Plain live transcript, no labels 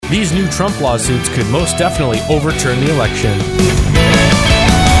these new Trump lawsuits could most definitely overturn the election.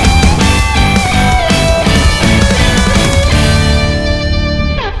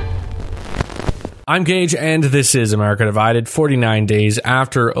 I'm Gage, and this is America Divided, 49 days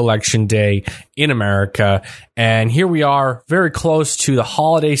after Election Day in America. And here we are, very close to the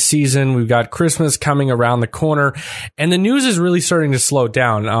holiday season. We've got Christmas coming around the corner, and the news is really starting to slow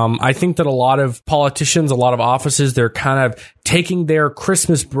down. I think that a lot of politicians, a lot of offices, they're kind of taking their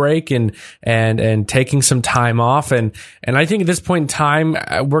Christmas break and taking some time off. And I think at this point in time,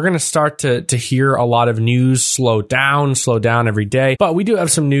 we're going to start to hear a lot of news slow down every day. But we do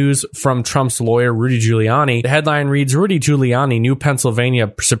have some news from Trump's lawyer, Rudy Giuliani. The headline reads, Rudy Giuliani, new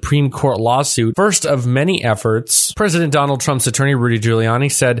Pennsylvania Supreme Court lawsuit, first of many efforts. President Donald Trump's attorney, Rudy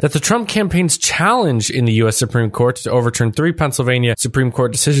Giuliani, said that the Trump campaign's challenge in the U.S. Supreme Court to overturn 3 Pennsylvania Supreme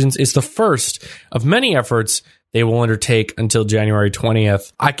Court decisions is the first of many efforts they will undertake until January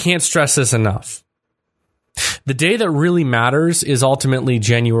 20th. I can't stress this enough. The day that really matters is ultimately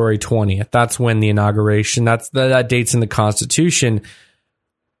January 20th. That's when the inauguration, that date's in the Constitution.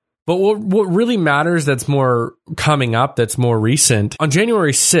 But what really matters that's more coming up, that's more recent, on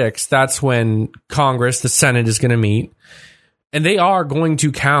January 6th, that's when Congress, the Senate, is going to meet, and they are going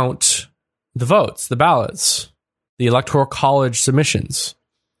to count the votes, the ballots, the Electoral College submissions.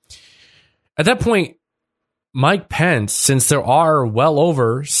 At that point, Mike Pence, since there are well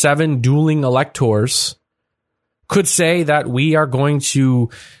over 7 dueling electors, could say that we are going to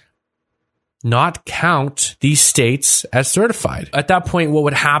not count these states as certified. At that point, what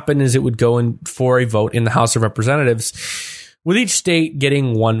would happen is it would go in for a vote in the House of Representatives, with each state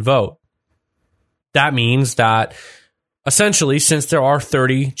getting 1 vote. That means that essentially, since there are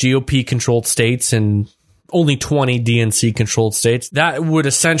 30 GOP-controlled states and only 20 DNC-controlled states, that would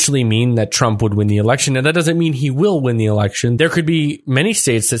essentially mean that Trump would win the election. And that doesn't mean he will win the election. There could be many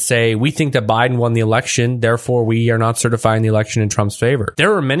states that say, we think that Biden won the election, therefore we are not certifying the election in Trump's favor.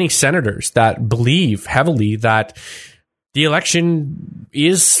 There are many senators that believe heavily that the election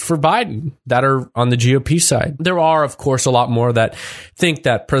is for Biden, that are on the GOP side. There are, of course, a lot more that think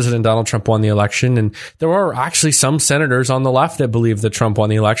that President Donald Trump won the election. And there are actually some senators on the left that believe that Trump won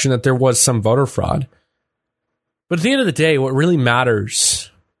the election, that there was some voter fraud. But at the end of the day, what really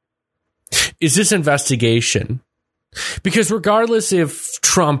matters is this investigation. Because regardless if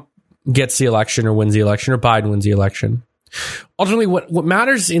Trump gets the election or wins the election or Biden wins the election, ultimately what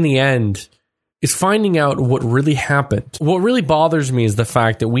matters in the end is finding out what really happened. What really bothers me is the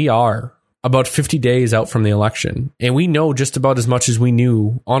fact that we are about 50 days out from the election, and we know just about as much as we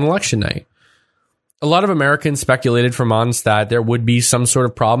knew on election night. A lot of Americans speculated for months that there would be some sort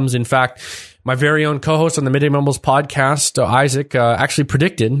of problems. In fact, my very own co-host on the Midday Mumbles podcast, Isaac, actually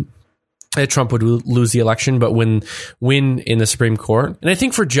predicted that Trump would lose the election, but win in the Supreme Court. And I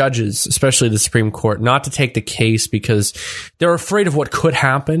think for judges, especially the Supreme Court, not to take the case because they're afraid of what could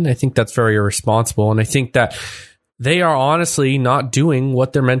happen, I think that's very irresponsible. And I think that they are honestly not doing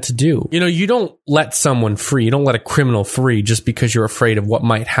what they're meant to do. You know, you don't let someone free. You don't let a criminal free just because you're afraid of what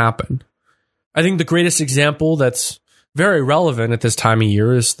might happen. I think the greatest example that's very relevant at this time of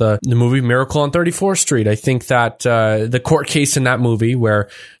year is the movie Miracle on 34th Street. I think that the court case in that movie where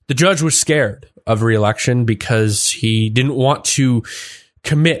the judge was scared of re-election because he didn't want to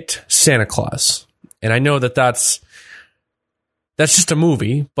commit Santa Claus. And I know that that's just a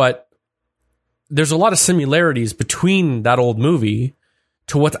movie, but there's a lot of similarities between that old movie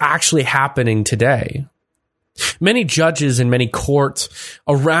to what's actually happening today. Many judges in many courts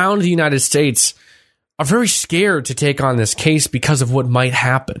around the United States are very scared to take on this case because of what might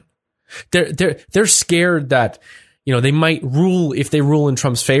happen. They're scared that, you know, they might rule, if they rule in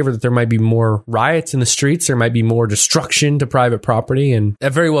Trump's favor, that there might be more riots in the streets, there might be more destruction to private property, and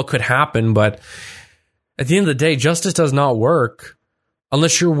that very well could happen. But at the end of the day, justice does not work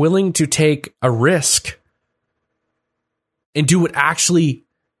unless you're willing to take a risk and do what actually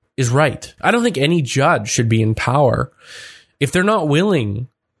is right. I don't think any judge should be in power if they're not willing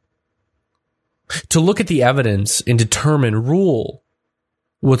to look at the evidence and determine, rule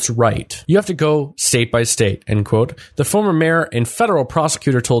what's right. You have to go state by state, end quote. The former mayor and federal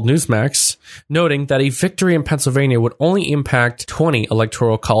prosecutor told Newsmax, noting that a victory in Pennsylvania would only impact 20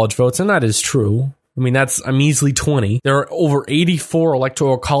 electoral college votes, and that is true. I mean, that's a measly 20. There are over 84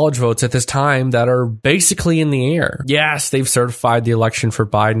 electoral college votes at this time that are basically in the air. Yes, they've certified the election for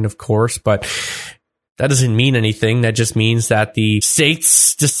Biden, of course, but that doesn't mean anything. That just means that the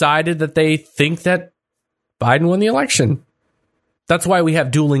states decided that they think that Biden won the election. That's why we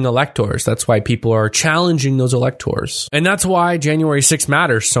have dueling electors. That's why people are challenging those electors. And that's why January 6th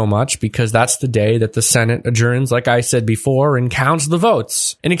matters so much, because that's the day that the Senate adjourns, like I said before, and counts the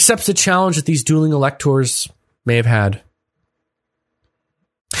votes and accepts the challenge that these dueling electors may have had.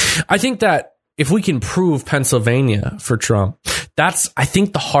 I think that if we can prove Pennsylvania for Trump, that's, I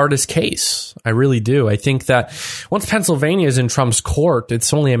think, the hardest case. I really do. I think that once Pennsylvania is in Trump's court,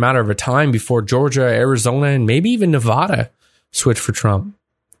 it's only a matter of a time before Georgia, Arizona, and maybe even Nevada switch for Trump.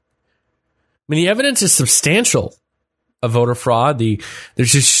 I mean, the evidence is substantial of voter fraud.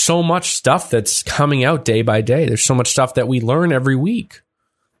 There's just so much stuff that's coming out day by day. There's so much stuff that we learn every week.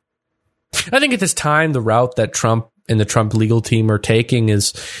 I think at this time, the route that Trump and the Trump legal team are taking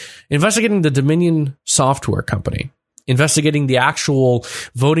is investigating the Dominion software company, investigating the actual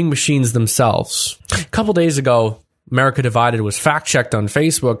voting machines themselves. A couple days ago, America Divided was fact-checked on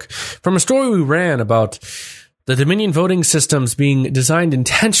Facebook from a story we ran about the Dominion voting systems being designed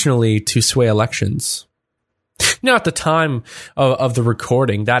intentionally to sway elections. Now, at the time of the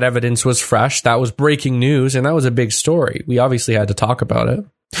recording, that evidence was fresh. That was breaking news, and that was a big story. We obviously had to talk about it.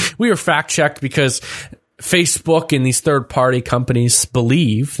 We were fact-checked because Facebook and these third-party companies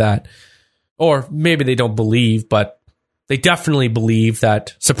believe that, or maybe they don't believe, but they definitely believe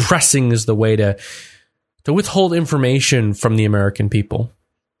that suppressing is the way to withhold information from the American people.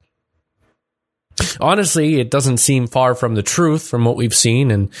 Honestly, it doesn't seem far from the truth from what we've seen,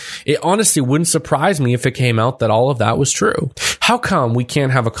 and it honestly wouldn't surprise me if it came out that all of that was true. How come we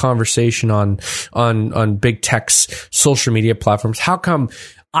can't have a conversation on big tech's social media platforms? How come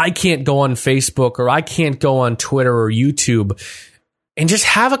I can't go on Facebook or I can't go on Twitter or YouTube and just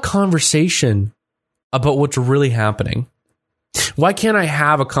have a conversation about what's really happening? Why can't I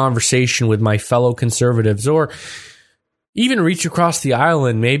have a conversation with my fellow conservatives, or even reach across the aisle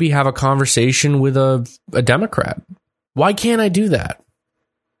and maybe have a conversation with a Democrat? Why can't I do that?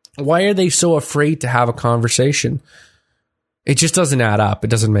 Why are they so afraid to have a conversation? It just doesn't add up. It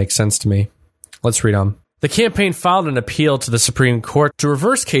doesn't make sense to me. Let's read on. The campaign filed an appeal to the Supreme Court to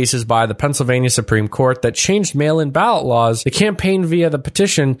reverse cases by the Pennsylvania Supreme Court that changed mail-in ballot laws. The campaign via the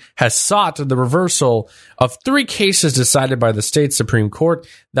petition has sought the reversal of 3 cases decided by the state Supreme Court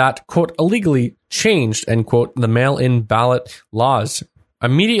that, quote, illegally changed, end quote, the mail-in ballot laws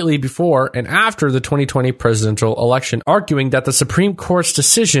immediately before and after the 2020 presidential election, arguing that the Supreme Court's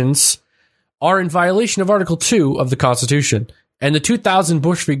decisions are in violation of Article 2 of the Constitution and the 2000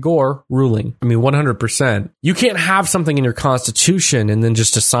 Bush v. Gore ruling. I mean, 100%. You can't have something in your Constitution and then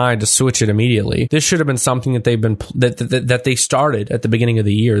just decide to switch it immediately. This should have been something that that they started at the beginning of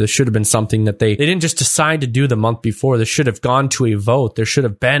the year. This should have been something that they didn't just decide to do the month before. This should have gone to a vote. There should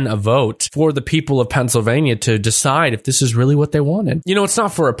have been a vote for the people of Pennsylvania to decide if this is really what they wanted. You know, it's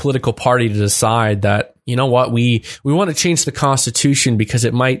not for a political party to decide that, you know what, we want to change the Constitution because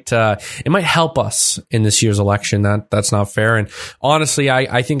it might help us in this year's election. That's not fair. And honestly,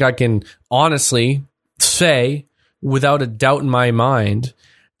 I think I can honestly say without a doubt in my mind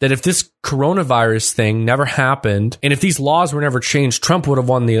that if this coronavirus thing never happened and if these laws were never changed, Trump would have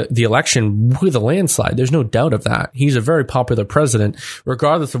won the election with a landslide. There's no doubt of that. He's a very popular president,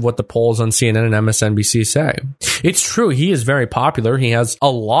 regardless of what the polls on CNN and MSNBC say. It's true. He is very popular. He has a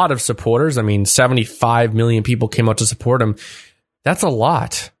lot of supporters. I mean, 75 million people came out to support him. That's a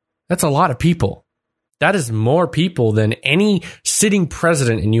lot. That's a lot of people. That is more people than any sitting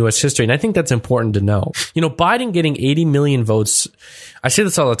president in U.S. history. And I think that's important to know. You know, Biden getting 80 million votes. I say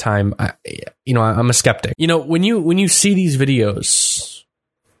this all the time. I'm a skeptic. You know, when you see these videos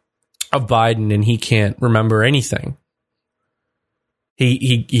of Biden and he can't remember anything,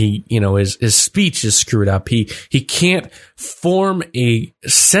 He his speech is screwed up. He can't form a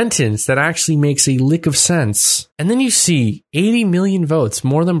sentence that actually makes a lick of sense. And then you see 80 million votes,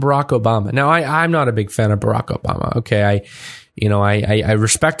 more than Barack Obama. Now, I'm not a big fan of Barack Obama. Okay, I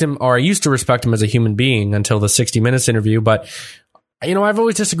respect him, or I used to respect him as a human being until the 60 Minutes interview, but I've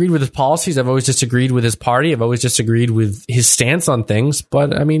always disagreed with his policies. I've always disagreed with his party. I've always disagreed with his stance on things.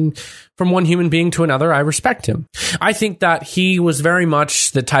 But I mean, from one human being to another, I respect him. I think that he was very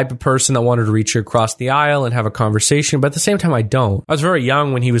much the type of person that wanted to reach across the aisle and have a conversation. But at the same time, I don't. I was very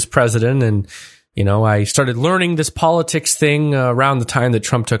young when he was president, and I started learning this politics thing around the time that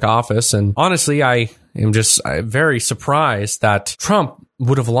Trump took office. And honestly, I am just very surprised that Trump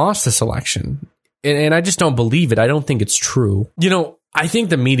would have lost this election. And I just don't believe it. I don't think it's true. I think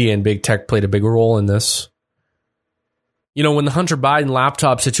the media and big tech played a big role in this. When the Hunter Biden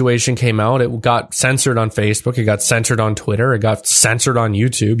laptop situation came out, it got censored on Facebook. It got censored on Twitter. It got censored on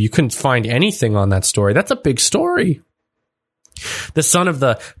YouTube. You couldn't find anything on that story. That's a big story. The son of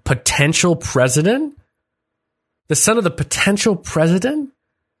the potential president The son of the potential president?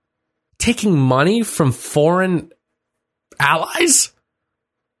 Taking money from foreign allies?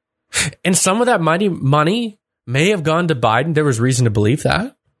 And some of that money may have gone to Biden. There was reason to believe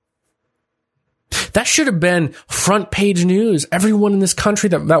that. That should have been front page news. Everyone in this country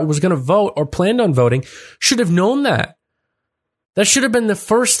that was going to vote or planned on voting should have known that. That should have been the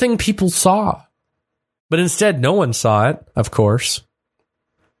first thing people saw. But instead, no one saw it, of course.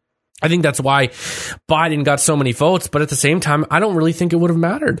 I think that's why Biden got so many votes. But at the same time, I don't really think it would have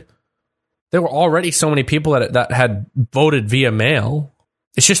mattered. There were already so many people that had voted via mail.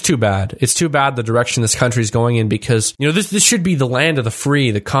 It's just too bad. It's too bad the direction this country is going in because, this should be the land of the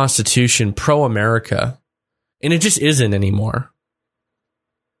free, the Constitution, pro-America. And it just isn't anymore.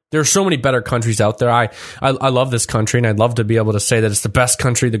 There are so many better countries out there. I love this country, and I'd love to be able to say that it's the best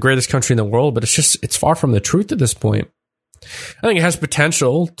country, the greatest country in the world, but it's far from the truth at this point. I think it has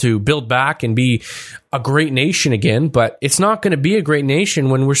potential to build back and be a great nation again, but it's not going to be a great nation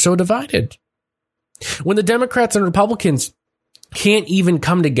when we're so divided. When the Democrats and Republicans can't even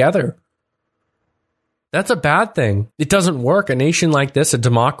come together. That's a bad thing. It doesn't work. A nation like this, a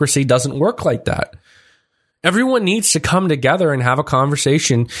democracy, doesn't work like that. Everyone needs to come together and have a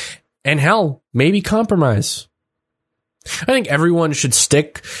conversation and hell, maybe compromise. I think everyone should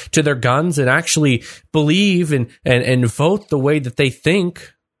stick to their guns and actually believe and vote the way that they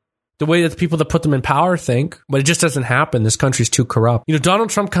think, the way that the people that put them in power think, but it just doesn't happen. This country's too corrupt. Donald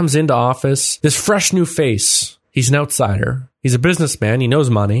Trump comes into office, this fresh new face. He's an outsider. He's a businessman. He knows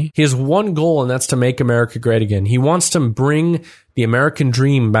money. He has one goal, and that's to make America great again. He wants to bring the American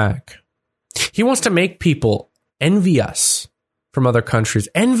dream back. He wants to make people envy us from other countries,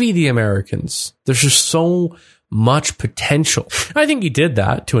 envy the Americans. There's just so much potential. I think he did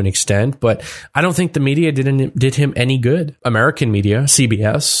that to an extent, but I don't think the media did him any good. American media,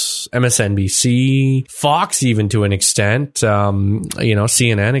 CBS, MSNBC, Fox, even to an extent,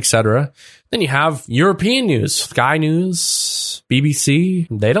 CNN, etc. Then you have European news, Sky News, BBC.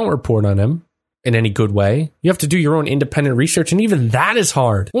 They don't report on him in any good way. You have to do your own independent research, and even that is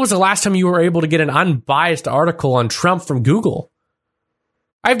hard. When was the last time you were able to get an unbiased article on Trump from Google?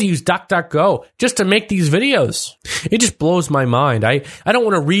 I have to use DuckDuckGo just to make these videos. It just blows my mind. I don't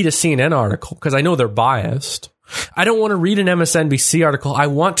want to read a CNN article because I know they're biased. I don't want to read an MSNBC article. I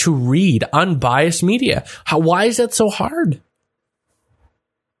want to read unbiased media. Why is that so hard?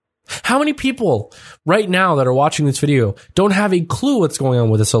 How many people right now that are watching this video don't have a clue what's going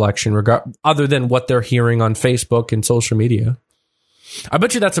on with this election other than what they're hearing on Facebook and social media? I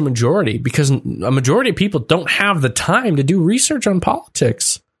bet you that's a majority because a majority of people don't have the time to do research on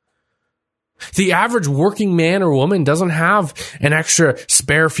politics. The average working man or woman doesn't have an extra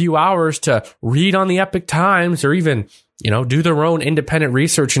spare few hours to read on the Epoch Times or even, do their own independent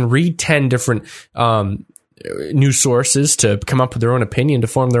research and read 10 different news sources to come up with their own opinion, to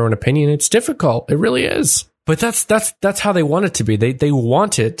form their own opinion. It's difficult. It really is. But that's how they want it to be. They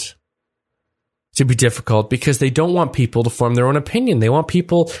want it to be difficult because they don't want people to form their own opinion. They want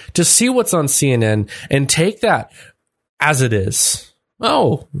people to see what's on CNN and take that as it is.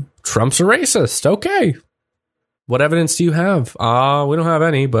 Oh, Trump's a racist. Okay. What evidence do you have? We don't have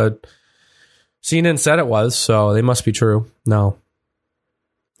any, but CNN said it was, so they must be true. No.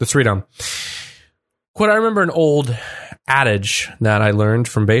 Let's read on. Quote, I remember an old adage that I learned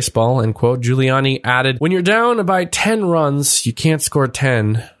from baseball, end quote. Giuliani added, when you're down by 10 runs, you can't score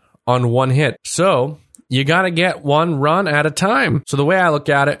 10 on one hit. So you got to get one run at a time. So the way I look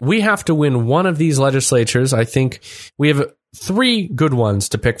at it, we have to win one of these legislatures. I think we have 3 good ones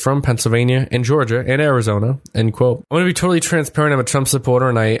to pick from: Pennsylvania and Georgia and Arizona, end quote. I'm going to be totally transparent. I'm a Trump supporter,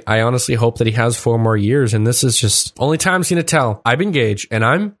 and I honestly hope that he has 4 more years. And this is just only time's going to tell. I'm engaged, and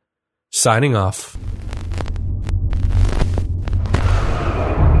I'm signing off.